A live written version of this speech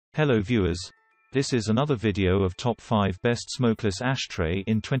Hello viewers, this is another video of top 5 best smokeless ashtray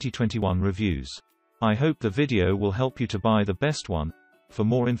in 2021 reviews. I hope the video will help you to buy the best one. For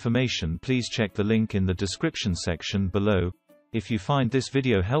more information please check the link in the description section below. If you find this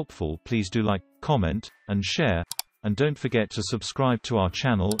video helpful please do like, comment, and share, and don't forget to subscribe to our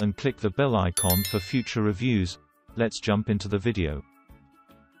channel and click the bell icon for future reviews. Let's jump into the video.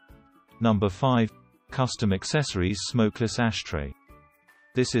 Number 5. Custom Accessories Smokeless Ashtray.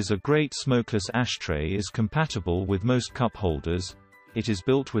 This is a great smokeless ashtray is compatible with most cup holders. It is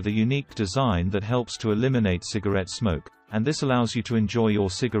built with a unique design that helps to eliminate cigarette smoke, and this allows you to enjoy your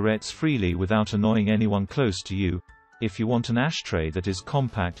cigarettes freely without annoying anyone close to you. If you want an ashtray that is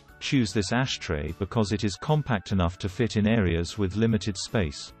compact, choose this ashtray because it is compact enough to fit in areas with limited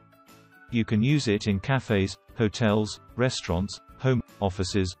space. You can use it in cafes, hotels, restaurants, home,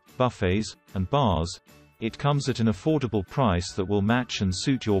 offices, buffets, and bars. It comes at an affordable price that will match and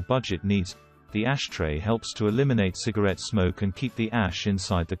suit your budget needs. The ashtray helps to eliminate cigarette smoke and keep the ash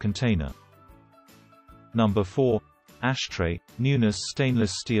inside the container. Number 4. Ashtray, Newness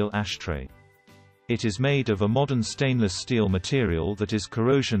Stainless Steel Ashtray. It is made of a modern stainless steel material that is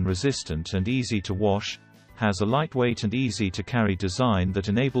corrosion resistant and easy to wash, has a lightweight and easy to carry design that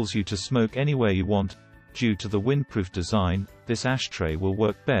enables you to smoke anywhere you want. Due to the windproof design, this ashtray will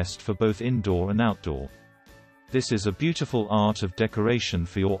work best for both indoor and outdoor. This is a beautiful art of decoration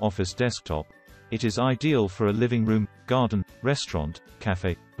for your office desktop. It is ideal for a living room, garden, restaurant,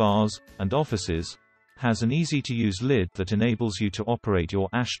 cafe, bars, and offices. Has an easy-to-use lid that enables you to operate your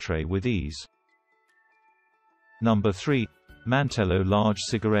ashtray with ease. Number 3. Mantello Large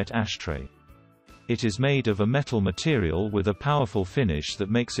Cigarette Ashtray. It is made of a metal material with a powerful finish that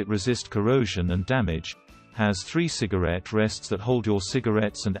makes it resist corrosion and damage. Has 3 cigarette rests that hold your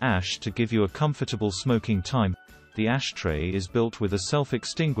cigarettes and ash to give you a comfortable smoking time. The ashtray is built with a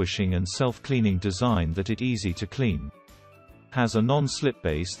self-extinguishing and self-cleaning design that it easy to clean. Has a non-slip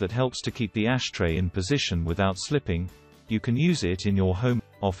base that helps to keep the ashtray in position without slipping. You can use it in your home,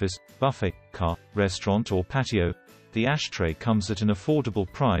 office, buffet, car, restaurant or patio. The ashtray comes at an affordable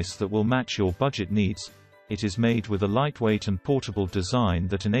price that will match your budget needs. It is made with a lightweight and portable design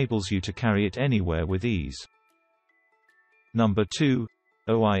that enables you to carry it anywhere with ease. Number 2.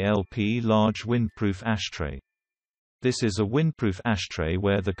 OILP Large Windproof Ashtray. This is a windproof ashtray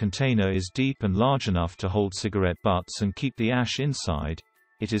where the container is deep and large enough to hold cigarette butts and keep the ash inside.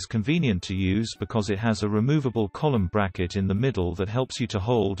 It is convenient to use because it has a removable column bracket in the middle that helps you to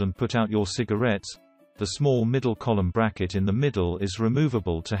hold and put out your cigarettes. The small middle column bracket in the middle is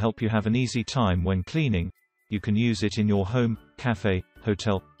removable to help you have an easy time when cleaning. You can use it in your home, cafe,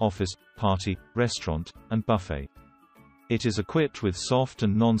 hotel, office, party, restaurant, and buffet. It is equipped with soft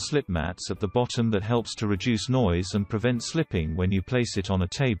and non-slip mats at the bottom that helps to reduce noise and prevent slipping when you place it on a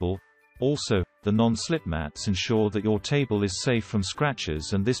table. Also, the non-slip mats ensure that your table is safe from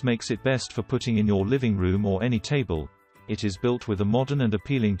scratches, and this makes it best for putting in your living room or any table. It is built with a modern and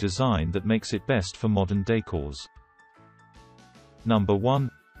appealing design that makes it best for modern decors. Number 1.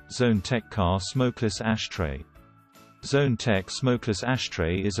 Zone Tech Car Smokeless Ashtray. Zone Tech Smokeless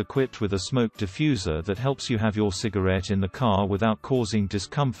Ashtray is equipped with a smoke diffuser that helps you have your cigarette in the car without causing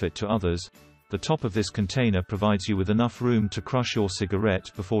discomfort to others. The top of this container provides you with enough room to crush your cigarette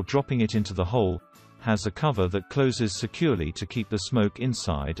before dropping it into the hole. Has a cover that closes securely to keep the smoke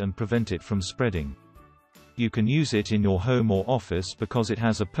inside and prevent it from spreading. You can use it in your home or office because it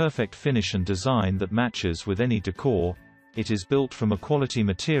has a perfect finish and design that matches with any decor. It is built from a quality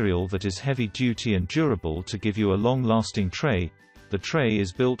material that is heavy-duty and durable to give you a long-lasting tray. The tray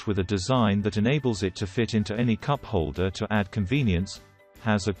is built with a design that enables it to fit into any cup holder to add convenience.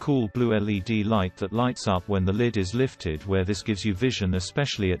 Has a cool blue LED light that lights up when the lid is lifted, where this gives you vision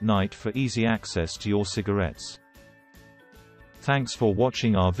especially at night for easy access to your cigarettes. Thanks for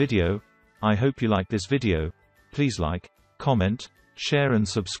watching our video. I hope you like this video. Please like, comment, share and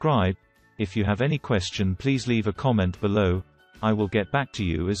subscribe. If you have any question please leave a comment below. I will get back to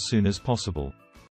you as soon as possible.